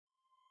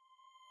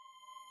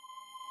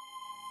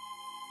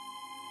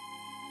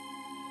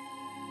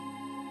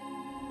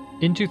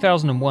In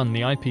 2001,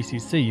 the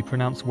IPCC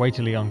pronounced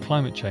weightily on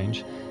climate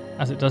change,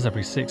 as it does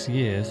every 6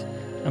 years,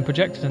 and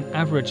projected an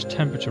average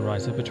temperature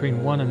rise of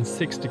between 1 and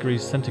 6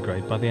 degrees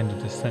centigrade by the end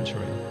of this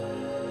century.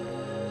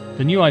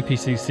 The new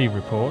IPCC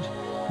report,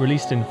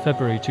 released in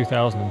February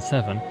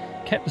 2007,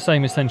 kept the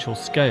same essential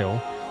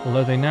scale,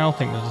 although they now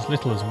think that as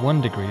little as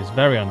 1 degree is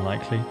very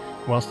unlikely,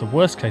 whilst the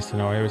worst case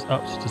scenario is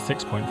up to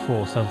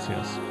 6.4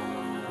 Celsius.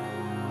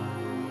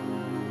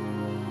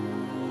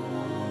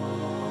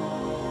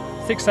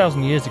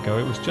 6,000 years ago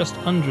it was just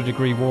under a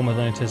degree warmer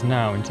than it is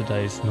now in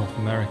today's North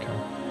America.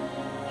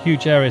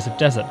 Huge areas of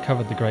desert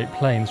covered the Great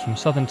Plains from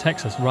southern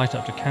Texas right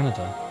up to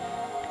Canada.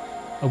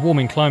 A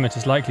warming climate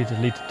is likely to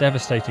lead to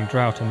devastating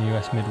drought in the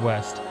US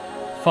Midwest,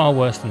 far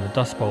worse than the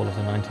Dust Bowl of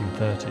the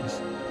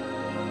 1930s.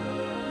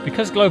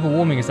 Because global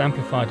warming is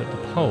amplified at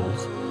the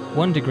poles,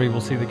 1 degree will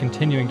see the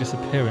continuing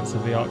disappearance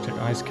of the Arctic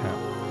ice cap.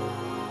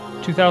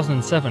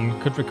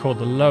 2007 could record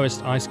the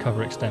lowest ice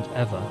cover extent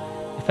ever,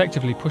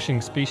 effectively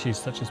pushing species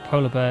such as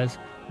polar bears,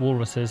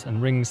 walruses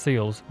and ringed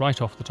seals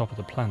right off the top of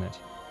the planet.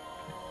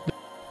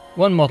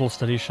 One model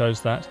study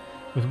shows that,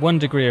 with 1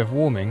 degree of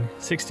warming,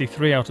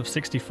 63 out of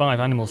 65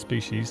 animal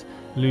species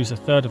lose a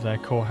third of their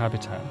core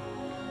habitat.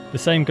 The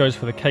same goes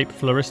for the Cape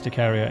Floristic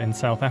area in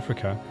South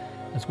Africa,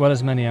 as well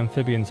as many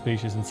amphibian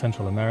species in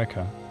Central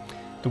America.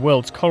 The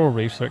world's coral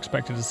reefs are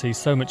expected to see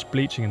so much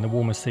bleaching in the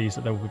warmer seas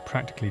that they will be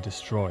practically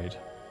destroyed.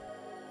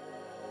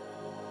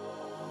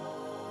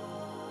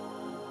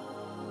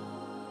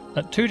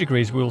 At 2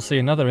 degrees we will see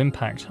another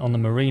impact on the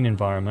marine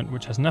environment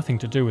which has nothing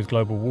to do with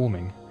global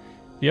warming.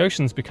 The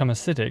oceans become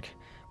acidic,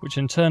 which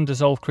in turn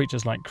dissolve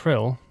creatures like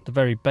krill, the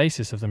very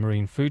basis of the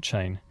marine food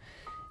chain.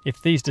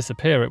 If these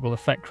disappear, it will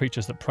affect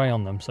creatures that prey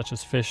on them, such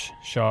as fish,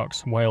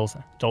 sharks, whales,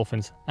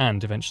 dolphins,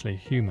 and eventually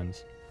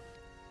humans.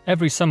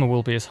 Every summer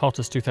will be as hot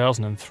as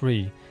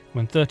 2003,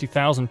 when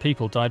 30,000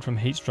 people died from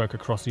heatstroke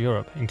across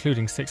Europe,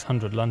 including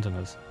 600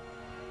 Londoners.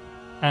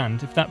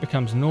 And if that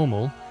becomes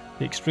normal,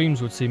 the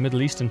extremes would see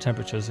Middle Eastern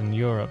temperatures in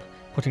Europe,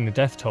 putting the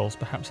death tolls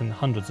perhaps in the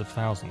hundreds of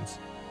thousands.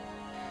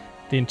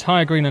 The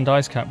entire Greenland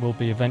ice cap will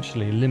be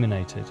eventually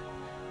eliminated.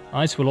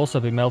 Ice will also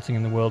be melting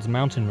in the world's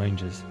mountain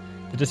ranges.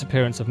 The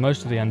disappearance of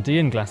most of the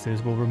Andean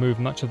glaciers will remove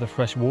much of the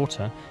fresh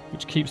water,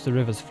 which keeps the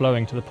rivers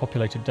flowing to the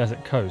populated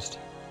desert coast.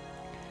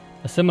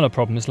 A similar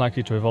problem is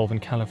likely to evolve in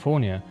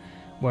California,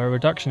 where a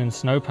reduction in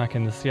snowpack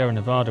in the Sierra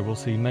Nevada will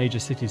see major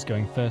cities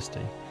going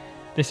thirsty.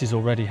 This is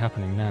already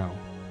happening now.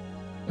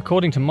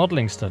 According to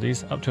modelling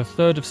studies, up to a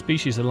third of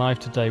species alive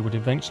today would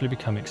eventually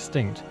become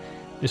extinct.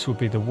 This would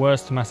be the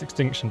worst mass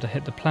extinction to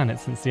hit the planet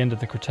since the end of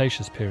the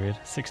Cretaceous period,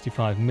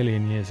 65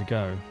 million years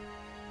ago.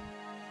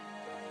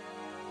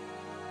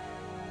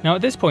 Now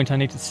at this point I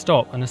need to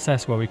stop and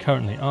assess where we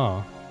currently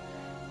are.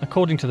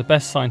 According to the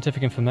best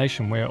scientific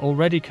information, we are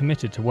already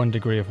committed to 1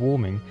 degree of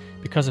warming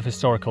because of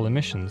historical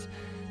emissions,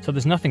 so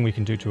there's nothing we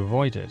can do to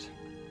avoid it.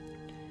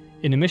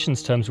 In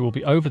emissions terms, we will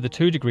be over the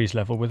 2 degrees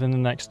level within the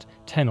next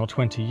 10 or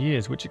 20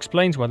 years, which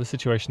explains why the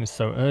situation is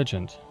so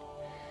urgent.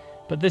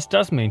 But this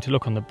does mean, to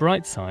look on the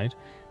bright side,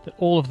 that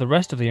all of the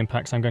rest of the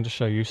impacts I'm going to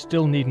show you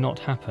still need not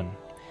happen.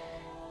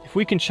 If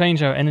we can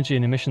change our energy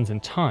and emissions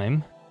in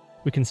time,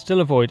 we can still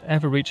avoid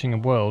ever reaching a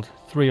world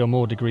 3 or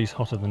more degrees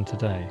hotter than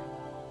today.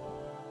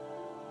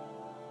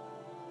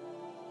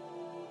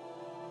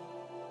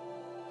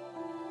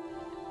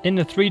 In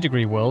the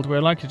 3-degree world, we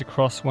are likely to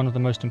cross one of the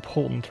most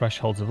important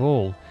thresholds of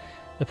all,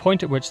 the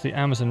point at which the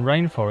Amazon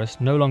rainforest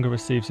no longer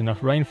receives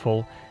enough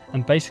rainfall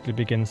and basically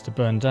begins to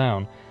burn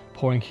down,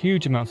 pouring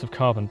huge amounts of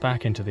carbon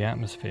back into the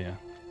atmosphere.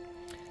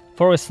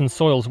 Forests and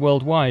soils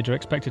worldwide are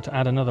expected to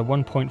add another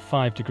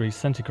 1.5 degrees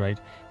centigrade,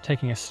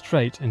 taking us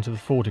straight into the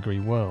 4-degree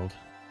world.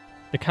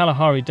 The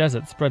Kalahari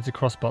Desert spreads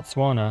across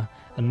Botswana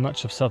and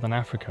much of southern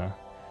Africa.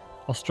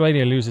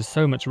 Australia loses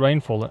so much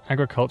rainfall that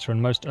agriculture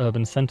and most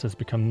urban centres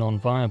become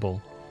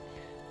non-viable.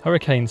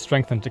 Hurricanes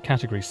strengthened to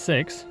Category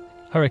 6,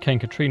 Hurricane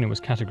Katrina was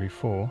Category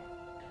 4,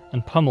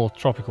 and pummel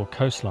tropical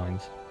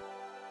coastlines.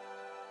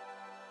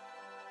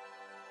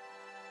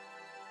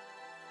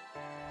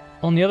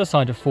 On the other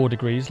side of 4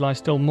 degrees lie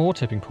still more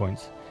tipping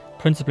points,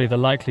 principally the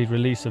likely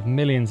release of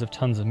millions of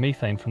tons of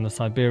methane from the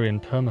Siberian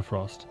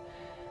permafrost.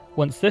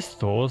 Once this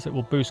thaws, it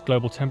will boost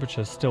global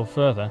temperatures still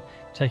further,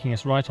 taking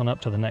us right on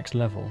up to the next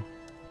level.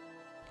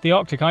 The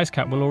Arctic ice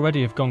cap will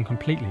already have gone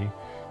completely,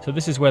 so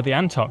this is where the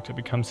Antarctic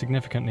becomes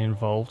significantly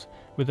involved,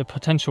 with the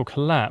potential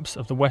collapse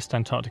of the West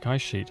Antarctic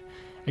ice sheet,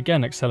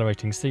 again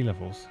accelerating sea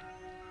levels.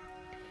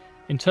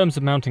 In terms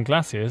of mountain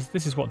glaciers,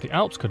 this is what the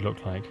Alps could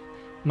look like,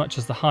 much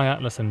as the High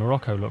Atlas in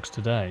Morocco looks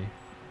today.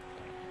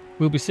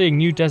 We'll be seeing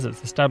new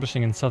deserts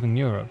establishing in southern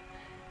Europe.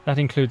 That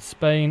includes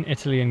Spain,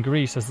 Italy and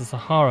Greece, as the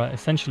Sahara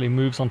essentially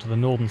moves onto the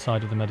northern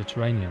side of the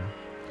Mediterranean.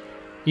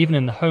 Even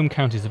in the home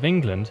counties of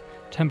England,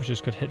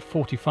 temperatures could hit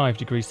 45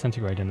 degrees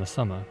centigrade in the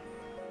summer.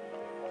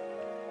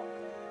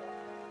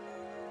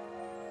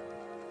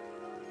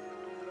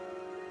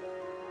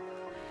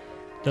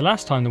 The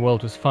last time the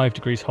world was 5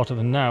 degrees hotter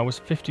than now was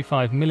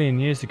 55 million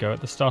years ago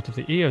at the start of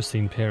the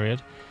Eocene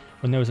period,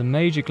 when there was a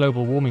major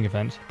global warming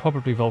event,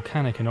 probably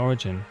volcanic in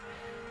origin.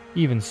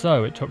 Even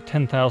so, it took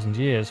 10,000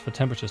 years for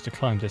temperatures to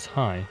climb this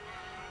high.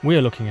 We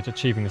are looking at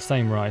achieving the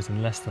same rise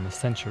in less than a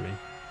century.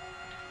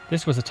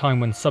 This was a time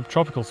when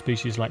subtropical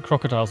species like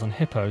crocodiles and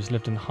hippos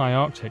lived in the high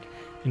Arctic,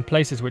 in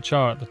places which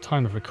are, at the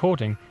time of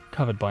recording,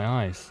 covered by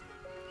ice.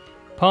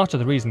 Part of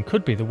the reason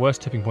could be the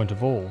worst tipping point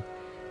of all.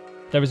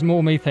 There is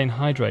more methane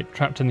hydrate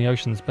trapped in the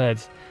ocean's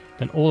beds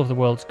than all of the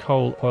world's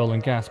coal, oil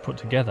and gas put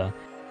together.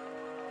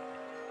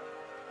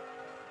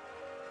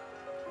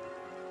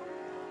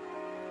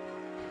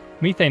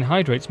 Methane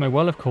hydrates may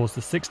well have caused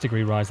the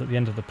 6-degree rise at the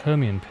end of the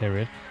Permian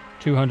period,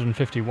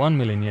 251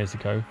 million years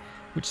ago,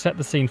 which set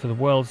the scene for the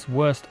world's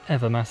worst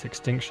ever mass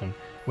extinction,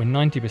 when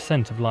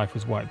 90% of life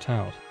was wiped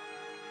out.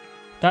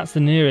 That's the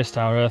nearest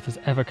our Earth has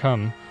ever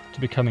come to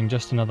becoming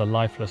just another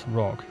lifeless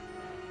rock.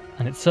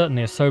 And it's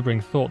certainly a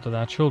sobering thought that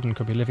our children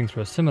could be living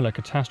through a similar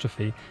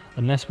catastrophe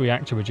unless we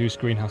act to reduce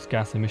greenhouse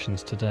gas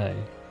emissions today.